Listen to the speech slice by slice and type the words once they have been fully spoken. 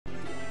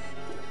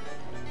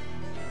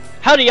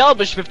Howdy y'all,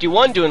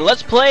 Bush51 doing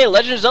Let's Play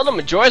Legend of Zelda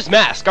Majora's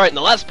Mask. Alright, in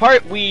the last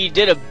part we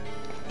did a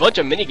bunch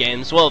of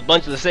minigames, well, a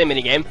bunch of the same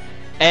minigame,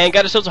 and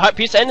got ourselves a heart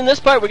piece, and in this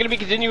part we're going to be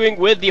continuing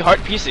with the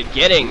heart piece of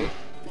getting.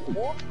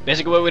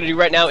 Basically what we're going to do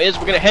right now is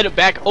we're going to head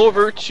back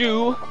over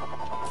to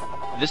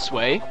this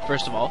way,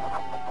 first of all.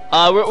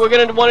 What we're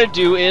going to want to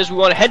do is we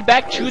want to head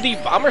back to the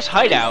Bomber's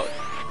hideout.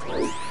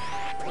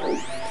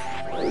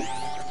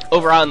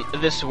 Over on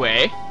this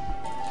way.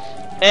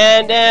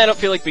 And I don't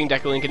feel like being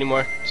Deku Link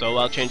anymore, so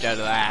I'll change out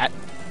of that.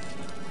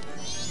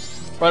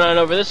 Run on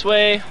over this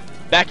way,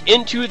 back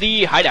into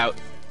the hideout.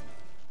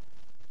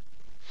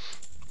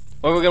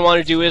 What we're going to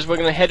want to do is we're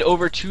going to head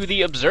over to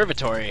the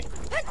observatory.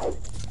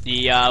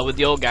 With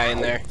the old guy in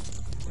there.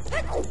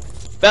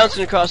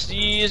 Bouncing across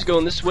these,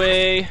 going this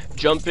way,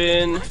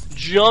 jumping,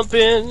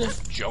 jumping,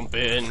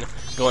 jumping.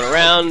 Going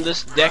around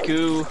this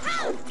Deku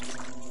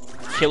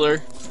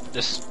killer,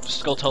 this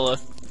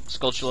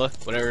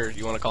Skulltula, whatever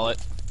you want to call it.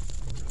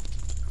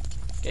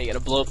 Okay, you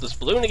gotta blow up this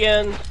balloon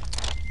again.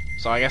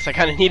 So I guess I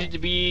kinda needed to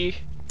be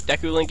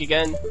Deku Link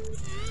again.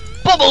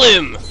 Bubble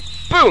him!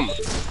 Boom!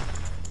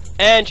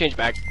 And change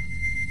back.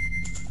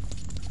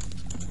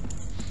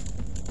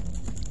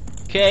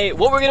 Okay,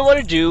 what we're gonna want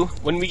to do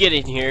when we get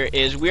in here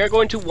is we are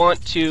going to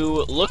want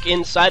to look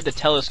inside the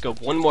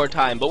telescope one more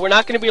time, but we're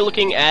not gonna be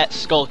looking at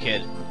Skull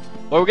Kid.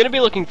 What we're gonna be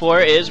looking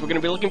for is we're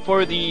gonna be looking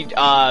for the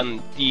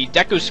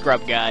Deku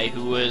Scrub guy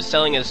who was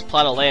selling his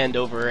plot of land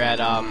over at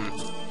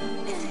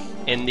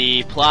in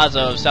the plaza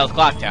of South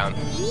Clock Town.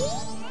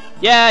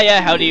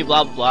 Yeah, howdy,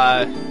 blah,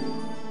 blah, blah.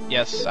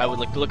 Yes, I would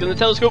like to look in the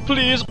telescope,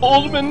 please,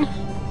 Oldman!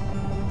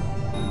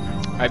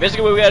 Alright,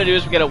 basically what we gotta do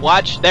is we gotta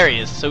watch... There he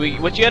is. So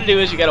what you gotta do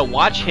is you gotta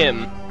watch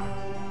him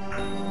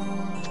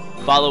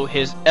follow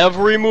his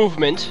every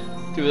movement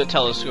through the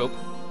telescope.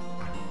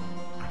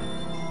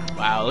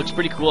 Wow, it looks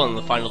pretty cool on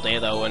the final day,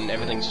 though, when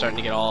everything's starting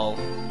to get all,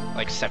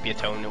 like,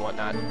 sepia-toned and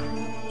whatnot.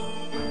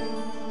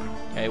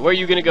 Okay, where are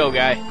you gonna go,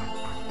 guy?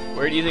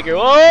 Where do you think you're...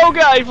 Oh,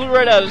 God, he flew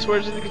right at us. Where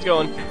does he think he's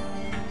going?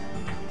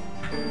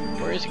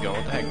 Where is he going?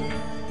 What the heck?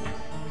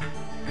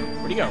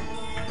 Where'd he go?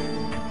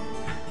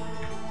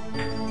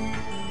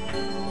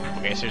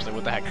 Okay, seriously,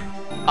 what the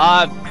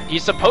heck?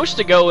 He's supposed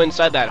to go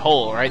inside that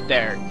hole right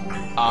there.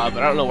 But I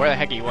don't know where the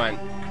heck he went.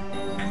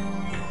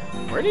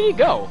 Where did he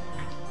go?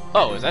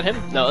 Oh, is that him?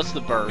 No, that's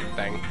the bird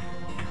thing.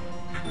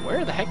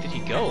 Where the heck did he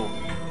go?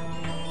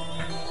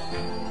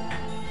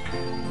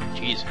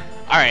 Jeez.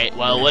 Alright,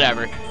 well,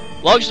 whatever.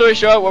 Long story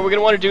short, what we're going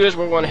to want to do is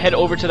we're going to head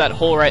over to that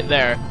hole right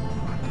there.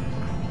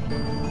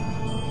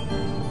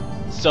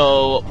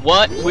 So,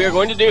 what we're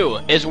going to do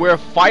is we're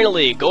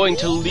finally going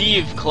to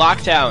leave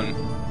Clock Town.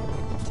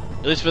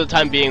 At least for the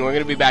time being. We're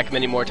going to be back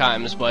many more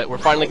times, but we're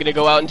finally going to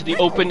go out into the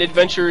open,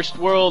 adventurous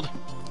world.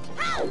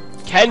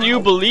 Can you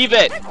believe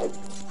it?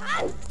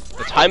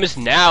 The time is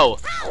now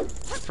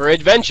for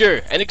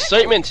adventure and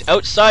excitement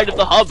outside of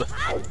the hub.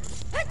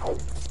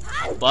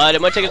 But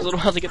it might take us a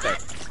little while to get there.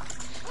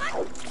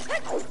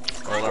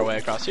 Roll our way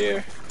across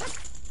here.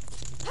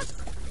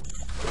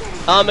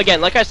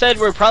 Again, like I said,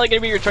 we're probably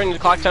going to be returning to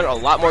Clock Town a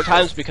lot more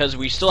times because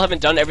we still haven't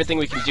done everything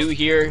we can do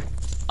here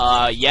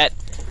yet.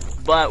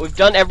 But we've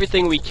done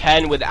everything we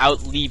can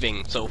without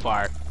leaving so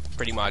far,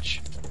 pretty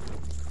much.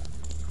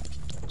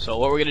 So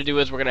what we're going to do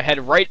is we're going to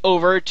head right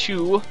over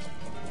to...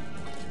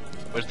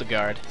 Where's the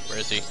guard? Where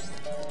is he?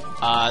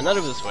 Not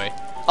over this way.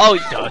 Oh,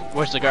 duh,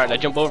 where's the guard? I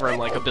jump over him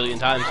like a billion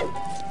times.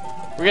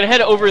 We're going to head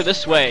over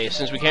this way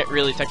since we can't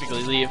really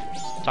technically leave.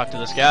 Talk to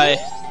this guy.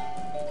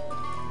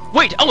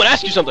 Wait, I want to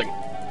ask you something.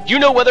 Do you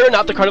know whether or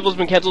not the carnival's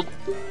been cancelled?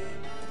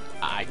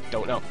 I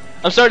don't know.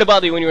 I'm sorry to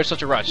bother you when you were in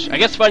such a rush. I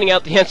guess finding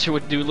out the answer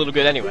would do a little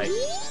good anyway.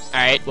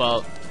 Alright,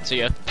 well, see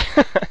ya.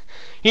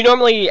 He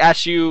normally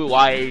asks you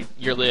why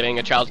you're leaving,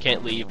 a child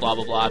can't leave, blah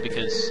blah blah,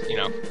 because, you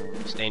know,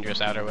 it's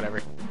dangerous out or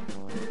whatever.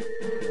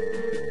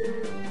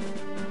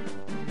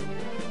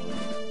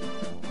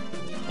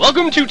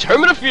 Welcome to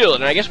Termina Field!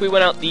 And I guess we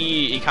went out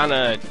the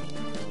Ikana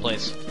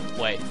place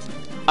way.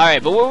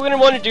 Alright, but what we're going to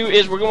want to do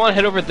is we're going to want to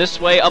head over this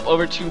way, up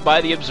over to by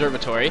the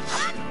observatory.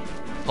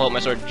 Pull out my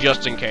sword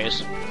just in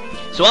case.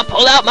 So I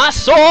pulled out my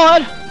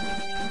sword!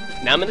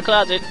 Now I'm in the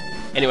closet.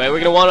 Anyway,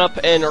 we're going to want up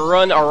and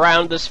run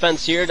around this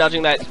fence here,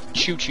 dodging that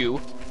choo-choo.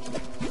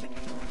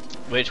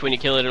 Which, when you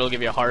kill it, it'll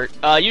give you a heart.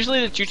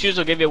 Usually the choo-choos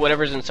will give you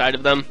whatever's inside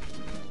of them.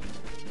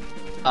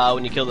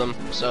 When you kill them.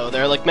 So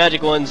they're like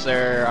magic ones,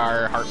 there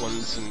are heart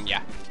ones, and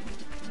yeah.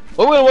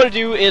 What we're going to want to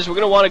do is we're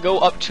going to want to go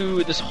up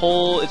to this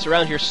hole. It's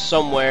around here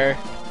somewhere.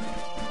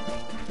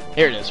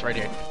 Here it is, right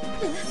here.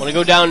 Want to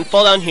go down,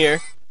 fall down here.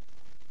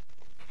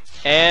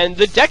 And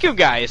the Deku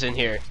guy is in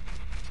here.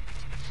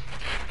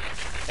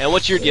 And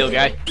what's your deal,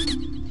 guy?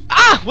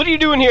 Ah! What are you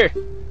doing here?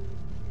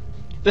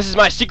 This is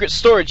my secret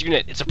storage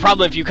unit. It's a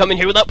problem if you come in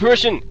here without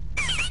permission.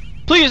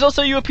 Please, I'll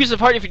sell you a piece of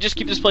heart if you just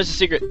keep this place a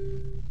secret.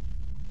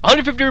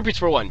 150 rupees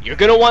for one. You're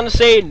going to want to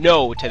say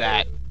no to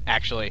that,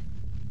 actually.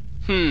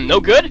 No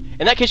good?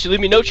 In that case, you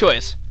leave me no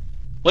choice.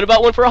 What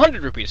about one for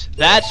 100 rupees?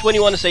 That's when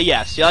you want to say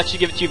yes. You'll actually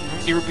give it to you for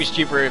 50 rupees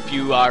cheaper if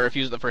you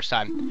refuse it the first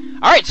time.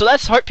 Alright, so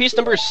that's heart piece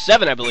number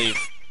 7, I believe.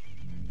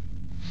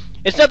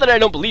 It's not that I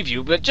don't believe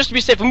you, but just to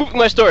be safe, I'm moving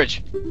my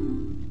storage.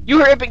 You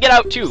hurry up and get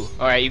out too.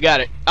 Alright, you got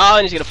it. Oh,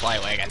 and he's gonna fly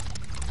away again.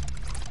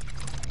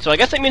 So I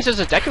guess that means there's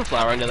a Deku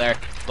flower under there,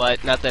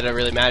 but not that it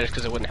really matters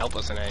because it wouldn't help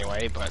us in any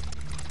way, but...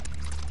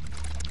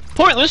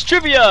 Pointless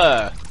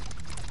trivia!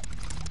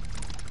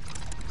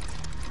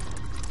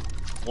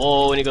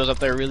 Whoa, and he goes up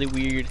there really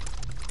weird.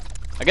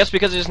 I guess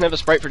because he doesn't have a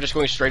sprite for just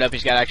going straight up,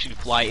 he's got to actually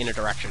fly in a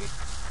direction.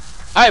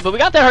 Alright, but we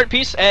got that heart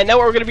piece, and now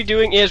what we're going to be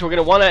doing is we're going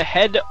to want to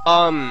head,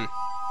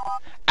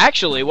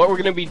 Actually, what we're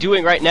going to be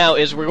doing right now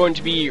is we're going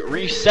to be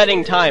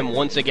resetting time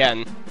once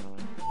again.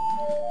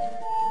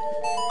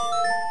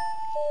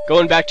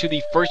 Going back to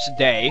the first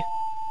day.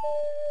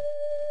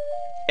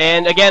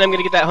 And again, I'm going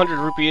to get that 100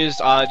 rupees,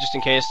 just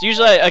in case.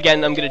 Usually,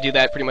 again, I'm going to do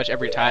that pretty much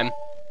every time.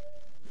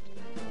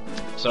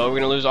 So we're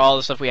going to lose all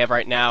the stuff we have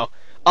right now.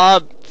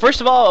 First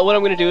of all, what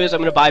I'm going to do is I'm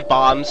going to buy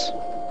bombs.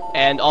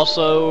 And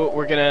also,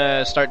 we're going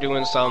to start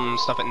doing some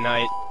stuff at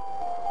night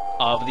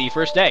of the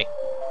first day.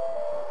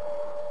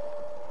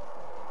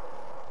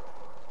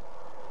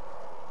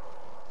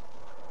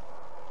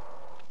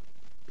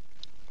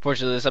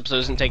 Fortunately, this episode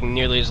isn't taking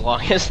nearly as long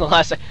as the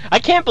last... I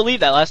can't believe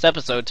that last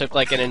episode took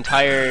like an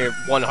entire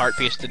one heart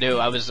piece to do.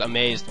 I was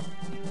amazed.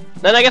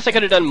 Then I guess I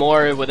could have done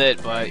more with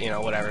it, but, you know,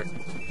 whatever.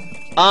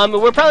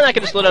 We're probably not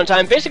going to slow down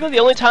time. Basically,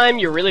 the only time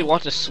you really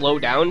want to slow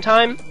down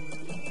time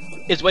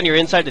is when you're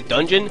inside the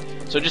dungeon.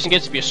 So just in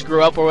case if you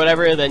screw up or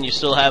whatever, then you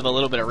still have a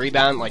little bit of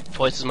rebound, like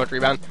twice as much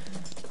rebound.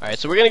 Alright,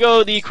 so we're going to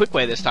go the quick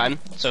way this time.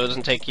 So it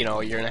doesn't take, you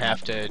know, a year and a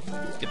half to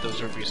get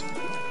those rupees.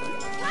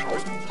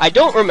 I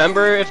don't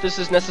remember if this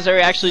is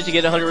necessary actually to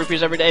get 100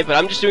 rupees every day, but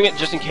I'm just doing it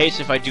just in case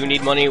if I do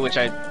need money, which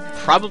I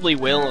probably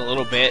will a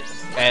little bit,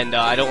 and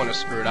I don't want to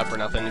screw it up or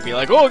nothing and be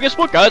like, oh, guess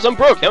what, guys, I'm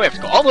broke. Now we have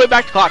to go all the way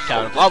back to Clock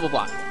Town and blah, blah,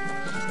 blah.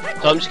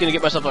 So I'm just going to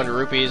get myself 100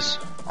 rupees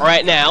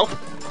right now.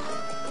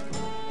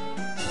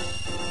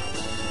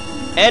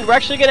 And we're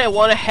actually going to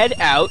want to head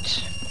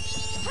out.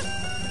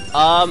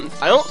 I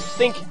don't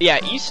think... Yeah,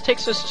 east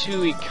takes us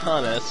to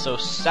Ikana, so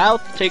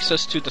south takes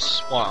us to the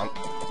swamp.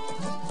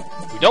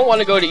 We don't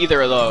want to go to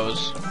either of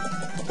those.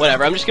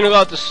 Whatever, I'm just going to go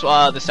out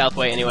the south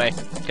way anyway,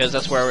 because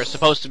that's where we're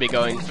supposed to be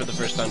going for the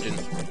first dungeon.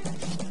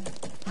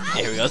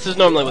 Here we go, this is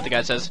normally what the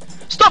guy says.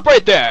 Stop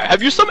right there!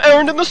 Have you some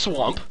errand in the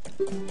swamp?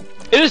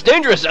 It is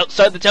dangerous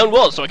outside the town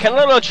walls, so I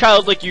cannot allow a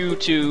child like you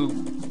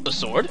to... a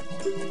sword?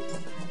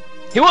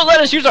 He won't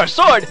let us use our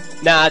sword!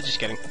 Nah, just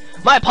kidding.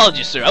 My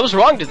apologies, sir. It was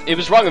wrong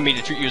of me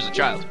to treat you as a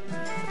child.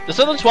 The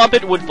southern swamp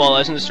pit woodfall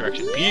lies in this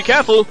direction. Be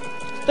careful!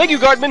 Thank you,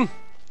 guardman!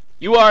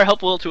 You are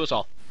helpful to us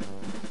all.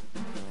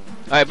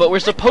 Alright, but we're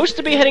supposed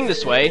to be heading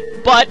this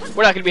way, but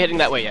we're not going to be heading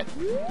that way yet.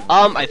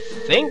 I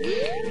think...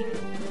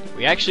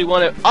 we actually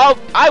want to... Oh,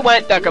 I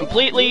went the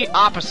completely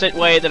opposite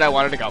way that I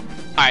wanted to go.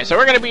 Alright, so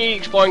we're going to be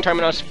exploring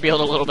Termina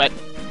Field a little bit,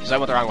 because I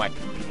went the wrong way.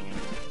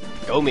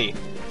 Go me.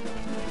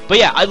 But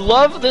yeah, I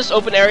love this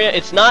open area.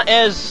 It's not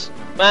as...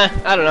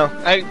 I don't know.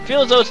 I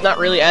feel as though it's not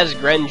really as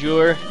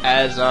grandeur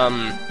as,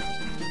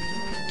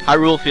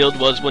 Hyrule Field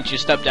was once you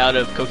stepped out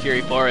of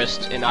Kokiri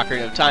Forest in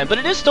Ocarina of Time, but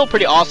it is still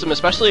pretty awesome,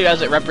 especially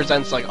as it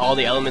represents, like, all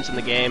the elements in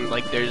the game.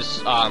 Like,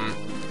 there's,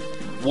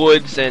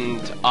 woods and,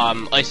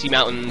 icy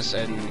mountains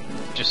and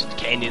just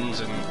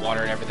canyons and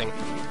water and everything.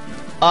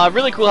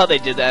 Really cool how they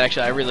did that,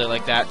 actually. I really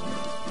like that.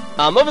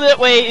 Over that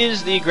way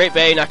is the Great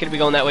Bay. Not going to be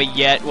going that way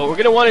yet. What we're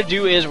going to want to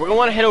do is we're going to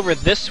want to head over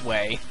this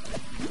way.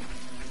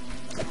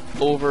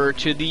 Over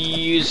to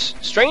these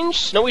strange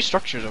snowy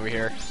structures over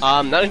here.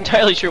 Not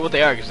entirely sure what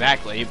they are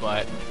exactly,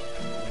 but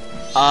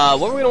what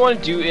we're going to want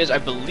to do is, I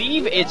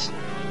believe it's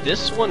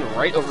this one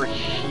right over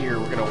here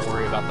we're going to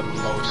worry about the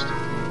most.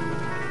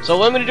 So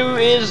what I'm going to do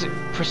is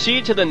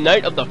proceed to the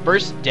night of the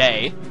first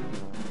day.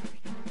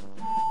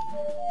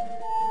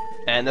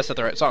 And that's not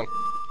the right song.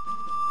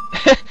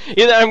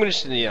 Either I'm going to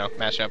just, you know,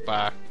 mash up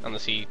on the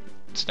C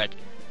stick.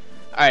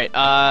 Alright,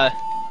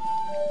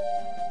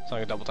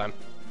 song a double time.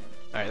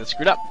 Alright, let's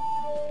screw it up.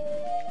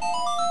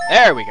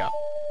 There we go.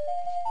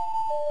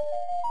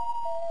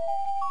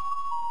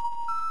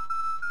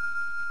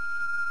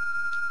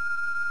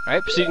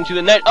 Alright, proceeding to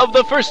the night of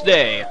the first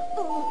day.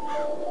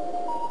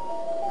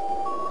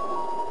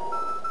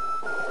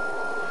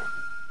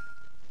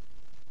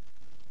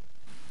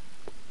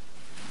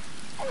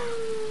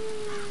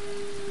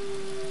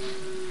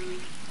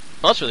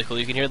 Oh, that's really cool.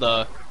 You can hear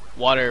the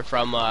water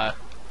from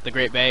the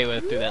Great Bay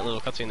through that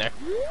little cutscene there.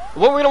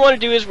 What we're going to want to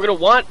do is we're going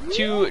to want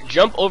to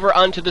jump over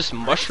onto this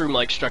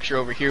mushroom-like structure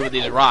over here with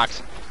these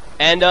rocks.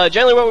 And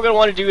generally what we're going to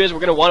want to do is we're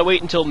going to want to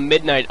wait until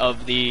midnight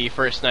of the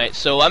first night.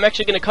 So I'm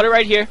actually going to cut it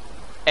right here,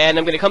 and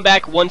I'm going to come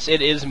back once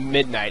it is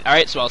midnight.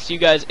 Alright, so I'll see you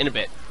guys in a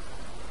bit.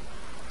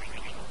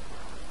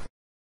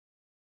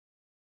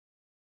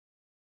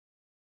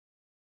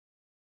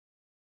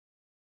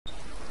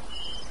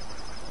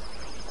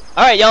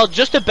 Alright, y'all,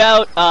 just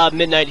about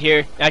midnight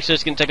here. Actually,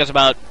 it's going to take us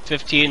about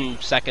 15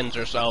 seconds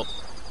or so.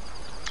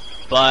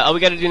 But all we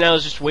got to do now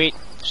is just wait.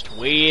 Just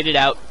wait it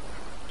out.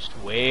 Just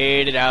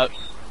wait it out.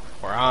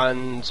 We're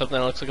on something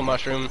that looks like a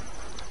mushroom.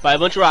 By a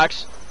bunch of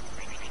rocks.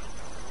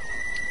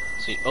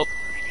 Let's see. Oh.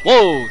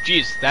 Whoa,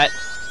 jeez. That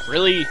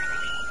really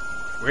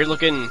weird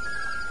looking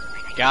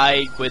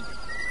guy with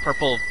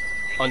purple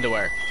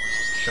underwear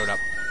showed up.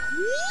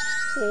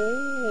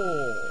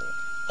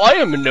 I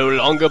am no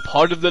longer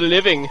part of the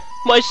living.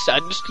 My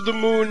sadness to the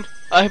moon.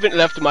 I haven't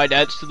left my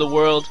dance to the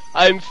world.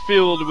 I am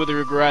filled with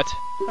regret.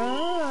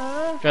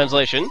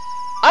 Translation.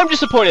 I'm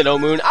disappointed, O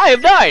Moon. I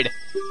have died!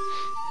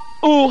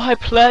 Oh, I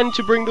planned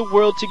to bring the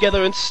world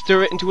together and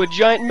stir it into a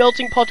giant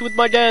melting pot with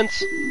my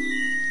dance.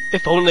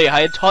 If only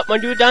I had taught my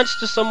new dance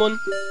to someone.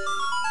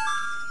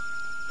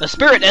 The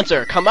spirit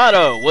dancer,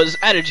 Kamaro, was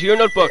added to your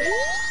notebook.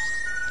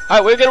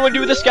 Alright, what we're gonna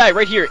do with this guy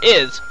right here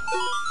is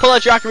pull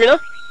out your ocarina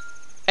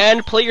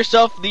and play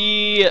yourself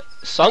the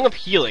Song of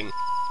Healing.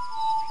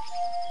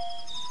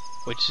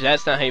 Which,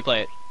 that's not how you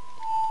play it.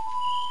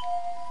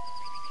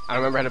 I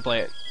don't remember how to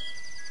play it.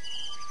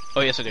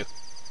 Oh, yes I do.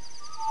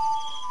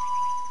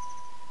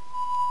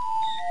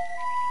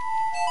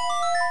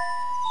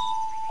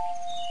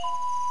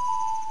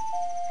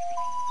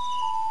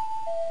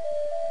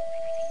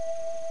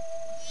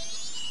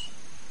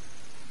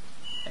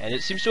 And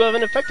it seems to have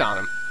an effect on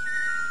him.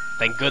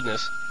 Thank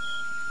goodness.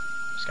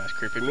 This guy's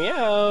creeping me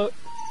out.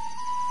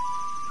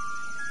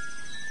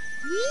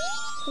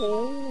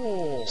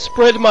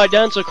 Spread my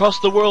dance across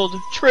the world.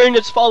 Train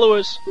its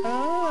followers.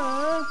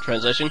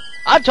 Translation.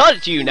 I've taught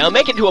it to you. Now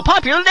make it to a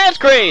popular dance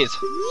craze.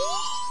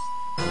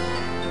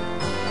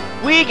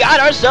 We got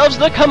ourselves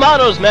the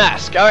Kamaro's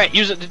mask. Alright,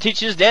 use it to teach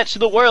his dance to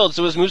the world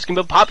so his moves can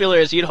be popular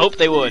as he'd hoped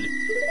they would.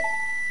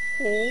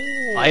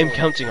 I am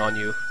counting on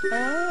you.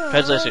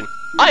 Translation.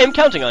 I am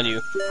counting on you.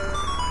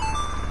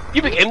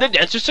 You became the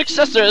dancer's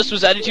successor. This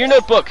was added to your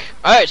notebook.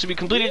 Alright, so we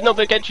completed a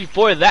notebook entry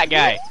for that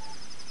guy.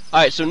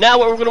 Alright, so now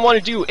what we're going to want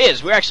to do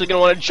is we're actually going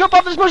to want to jump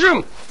off this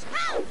mushroom!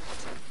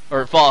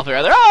 Or fall off it,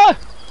 rather. Ah!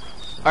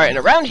 Alright, and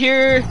around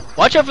here,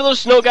 watch out for those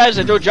snow guys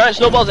that throw giant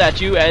snowballs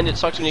at you, and it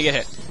sucks when you get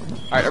hit.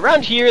 Alright,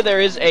 around here there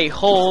is a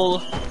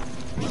hole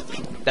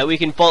that we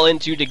can fall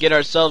into to get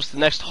ourselves the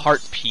next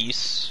heart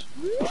piece.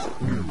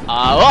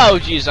 Oh,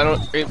 jeez, I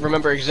don't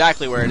remember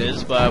exactly where it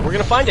is, but we're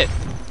going to find it.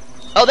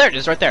 Oh, there it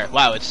is, right there.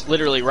 Wow, it's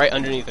literally right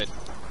underneath it.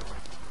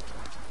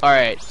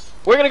 Alright,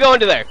 we're going to go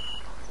into there.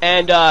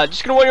 And,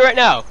 just going to warn you right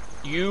now,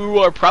 you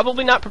are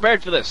probably not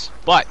prepared for this,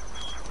 but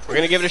we're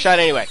going to give it a shot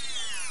anyway.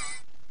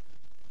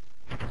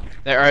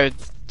 There are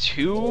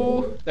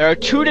two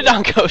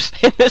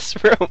Dodongos in this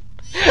room,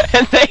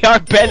 and they are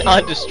bent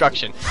on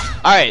destruction.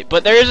 Alright,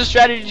 but there is a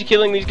strategy to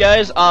killing these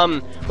guys.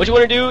 What you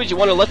want to do is you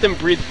want to let them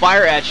breathe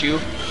fire at you,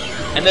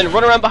 and then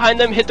run around behind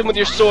them, hit them with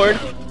your sword,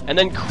 and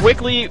then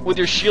quickly, with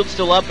your shield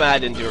still up, I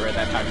didn't do it right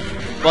that time.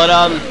 But,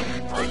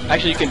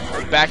 actually you can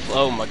back,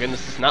 oh my goodness,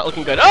 this is not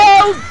looking good.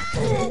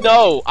 Oh!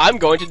 No, I'm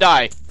going to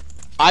die.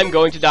 I'm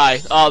going to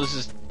die. Oh, this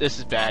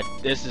is bad.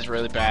 This is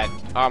really bad.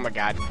 Oh my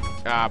god.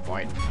 Ah,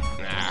 boy.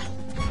 Nah.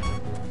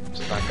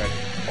 This is not good.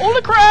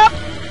 Holy crap!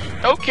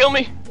 Don't kill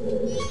me.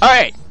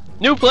 Alright,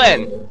 new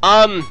plan.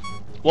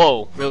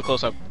 Whoa, real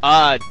close up.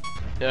 Alright,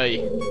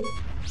 okay.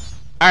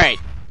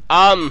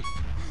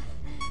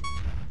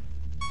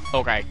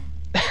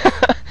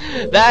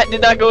 That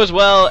did not go as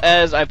well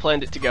as I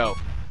planned it to go.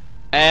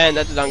 And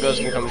that Dodongo's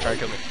gonna come and try to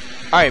kill me.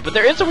 Alright, but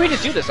there is a way to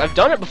do this. I've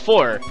done it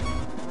before.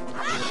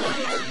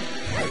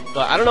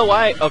 But I don't know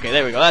why. Okay,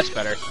 there we go. That's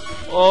better.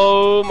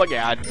 Oh my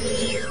god.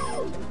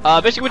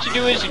 Basically what you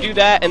do is you do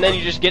that, and then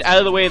you just get out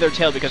of the way of their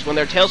tail, because when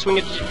their tail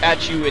swings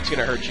at you, it's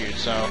gonna hurt you,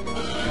 so...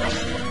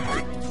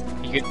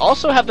 You can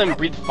also have them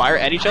breathe fire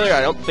at each other.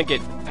 I don't think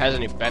it has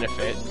any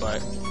benefit,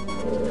 but...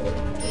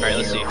 Alright,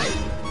 let's see.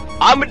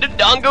 I'm a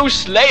Dodongo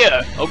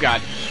Slayer! Oh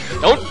god.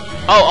 Don't...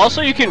 Oh,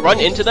 also you can run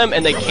into them,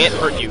 and they can't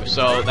hurt you,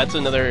 so that's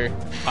another...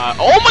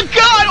 Oh my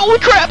god! Holy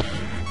crap!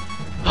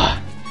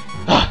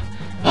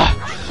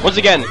 Once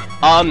again,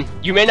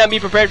 you may not be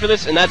prepared for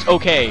this, and that's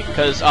okay,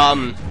 because,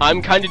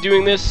 I'm kind of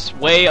doing this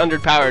way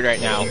underpowered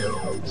right now.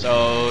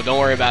 So, don't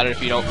worry about it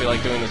if you don't feel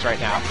like doing this right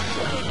now.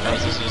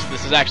 Because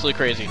this is actually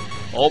crazy.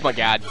 Oh my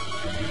god.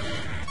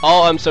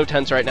 Oh, I'm so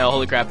tense right now,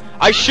 holy crap.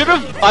 I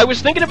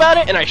was thinking about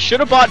it, and I should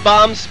have bought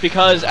bombs,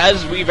 because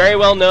as we very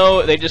well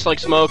know, they just like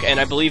smoke, and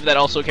I believe that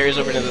also carries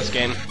over into this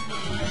game.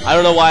 I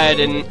don't know why I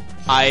didn't.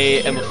 I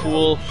am a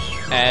fool,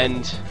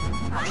 and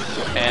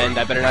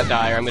I better not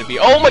die, or I'm gonna be.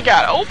 Oh my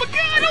god! Oh my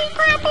god! Oh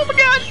crap! Oh my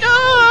god!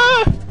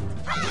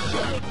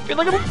 I feel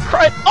like I'm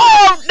crying.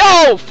 Oh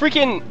no!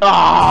 Freaking!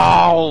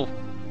 Oh!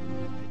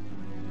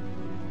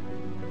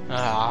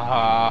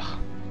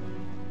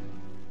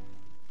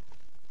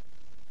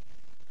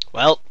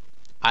 Well,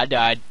 I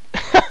died.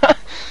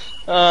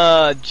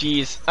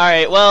 Jeez.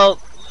 Alright, well,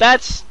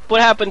 that's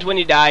what happens when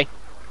you die.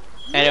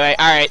 Anyway,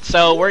 alright,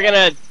 so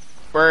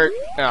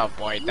oh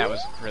boy, that was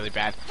really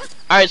bad.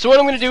 Alright, so what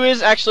I'm gonna do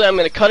is, actually, I'm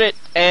gonna cut it,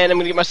 and I'm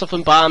gonna get myself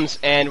some bombs,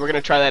 and we're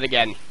gonna try that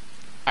again.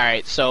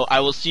 Alright, so I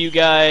will see you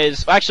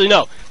guys... Actually,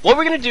 no. What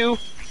we're gonna do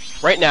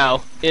right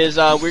now is,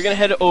 we're gonna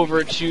head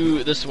over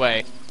to this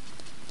way.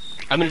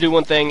 I'm gonna do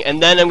one thing,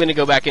 and then I'm gonna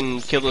go back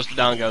and kill those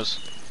Dodongos.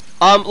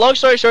 Long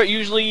story short,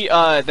 usually,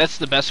 that's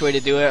the best way to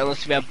do it,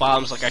 unless you have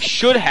bombs like I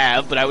should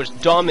have, but I was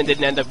dumb and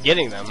didn't end up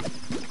getting them.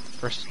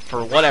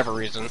 For whatever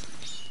reason.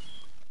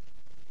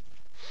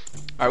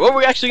 Alright, what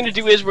we're actually going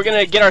to do is we're going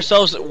to get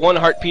ourselves one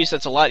heart piece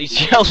that's a lot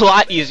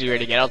easier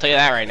to get, I'll tell you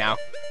that right now.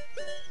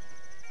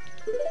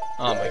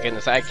 Oh my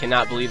goodness, I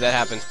cannot believe that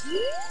happened.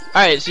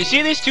 Alright, so you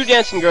see these two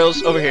dancing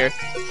girls over here.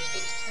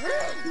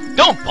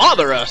 Don't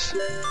bother us!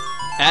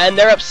 And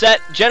they're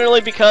upset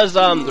generally because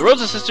the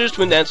Rosa Sisters,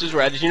 twin dancers,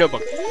 were added to your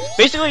notebook.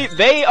 Basically,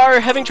 they are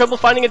having trouble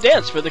finding a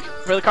dance for the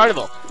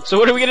carnival. So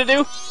what are we going to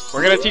do?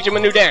 We're going to teach them a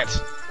new dance.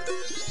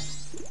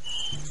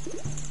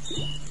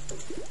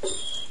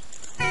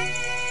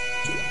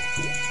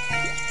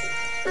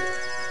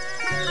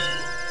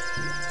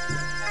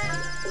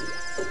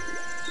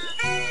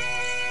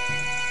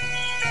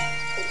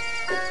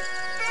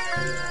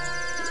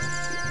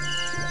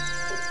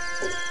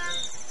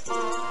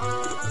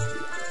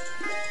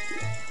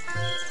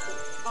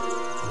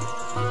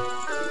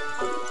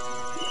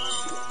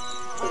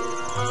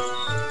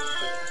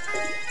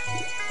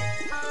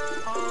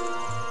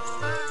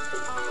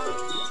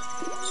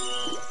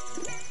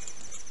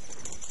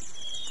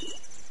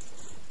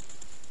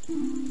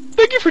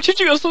 Thank you for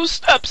teaching us those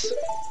steps!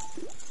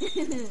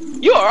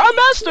 You are our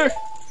master!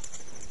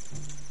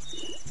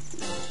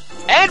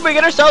 And we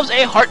get ourselves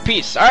a heart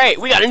piece. Alright,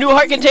 we got a new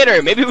heart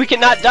container. Maybe we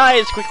cannot die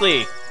as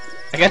quickly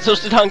against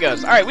those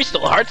Dodongos. Alright, we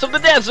stole hearts of the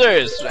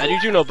dancers! Add you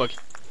to notebook.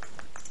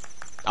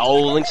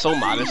 Oh, Link's so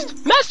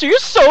modest. Master, you're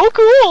so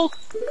cool!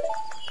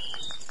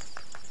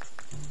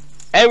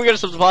 And we got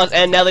ourselves applause,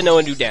 and now they know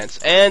a new dance.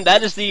 And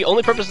that is the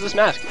only purpose of this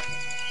mask.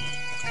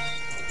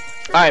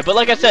 Alright, but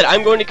like I said,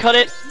 I'm going to cut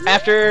it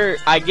after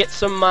I get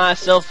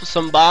myself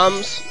some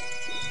bombs.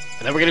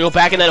 And then we're going to go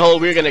back in that hole.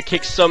 We're going to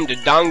kick some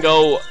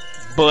Dodongo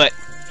butt.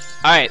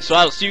 Alright, so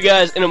I'll see you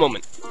guys in a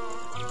moment.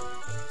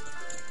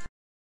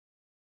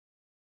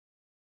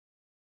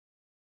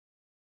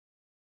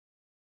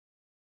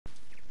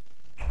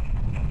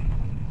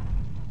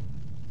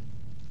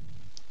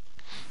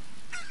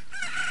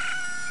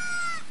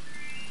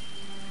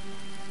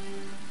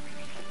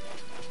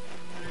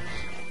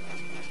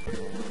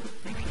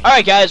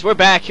 Alright guys, we're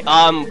back.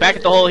 Back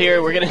at the hole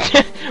here. We're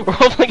we're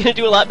hopefully gonna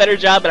do a lot better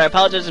job, and I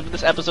apologize if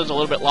this episode's a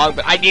little bit long,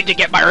 but I need to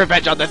get my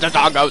revenge on the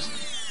Dodongos.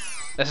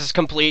 This is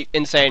complete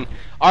insane.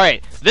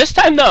 Alright, this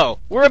time though,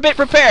 we're a bit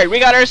prepared. We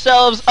got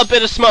ourselves a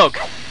bit of smoke,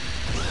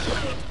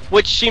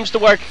 which seems to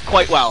work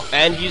quite well.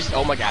 And he's,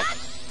 oh my god.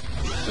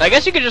 I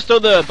guess you could just throw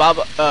the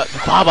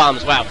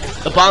bombs, wow.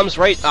 The bombs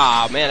right,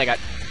 aw man, I got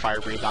fire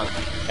breathed on.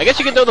 I guess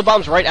you can throw the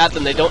bombs right at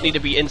them. They don't need to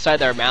be inside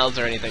their mouths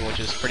or anything, which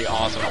is pretty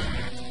awesome.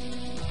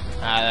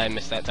 I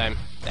missed that time.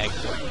 Thanks.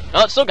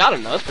 Oh, it still got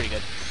him though. That's pretty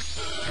good.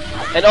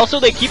 And also,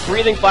 they keep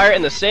breathing fire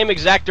in the same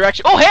exact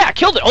direction. Oh, hey, I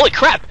killed it! Holy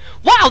crap!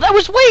 Wow, that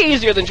was way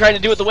easier than trying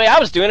to do it the way I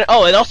was doing it.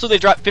 Oh, and also they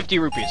dropped 50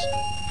 rupees,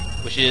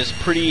 which is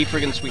pretty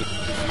friggin' sweet.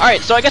 Alright,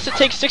 so I guess it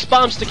takes 6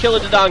 bombs to kill a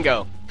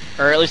Dodongo.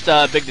 Or at least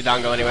a big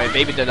Dodongo anyway.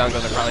 Baby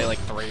Dodongos are probably like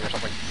 3 or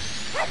something.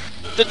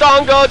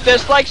 Dodongo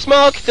dislike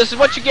smoke! This is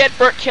what you get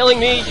for killing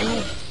me,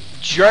 you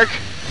jerk!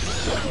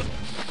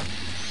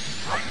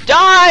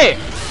 Die!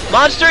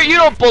 Monster, you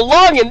don't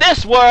belong in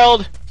this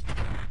world!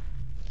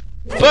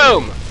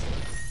 Boom!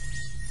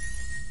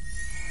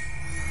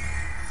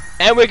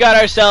 And we got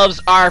ourselves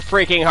our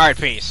freaking heart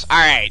piece.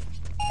 Alright.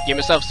 Give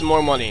myself some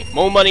more money.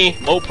 More money,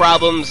 more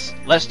problems,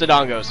 less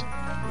Dodongos.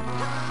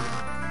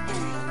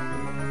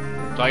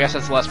 So I guess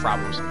that's less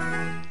problems.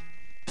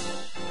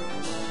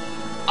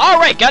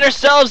 Alright, got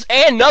ourselves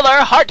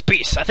another heart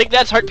piece. I think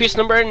that's heart piece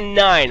number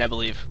 9, I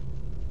believe.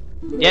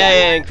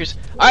 Yeah, increase.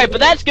 Alright, but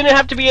that's gonna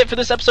have to be it for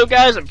this episode,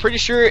 guys. I'm pretty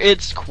sure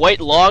it's quite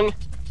long.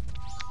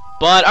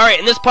 But, alright,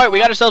 in this part, we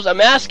got ourselves a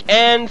mask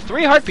and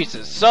 3 heart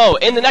pieces. So,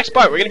 in the next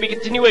part, we're gonna be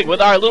continuing with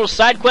our little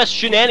side quest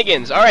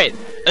shenanigans. Alright,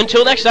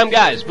 until next time,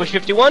 guys.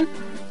 Bush51,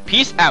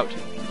 peace out.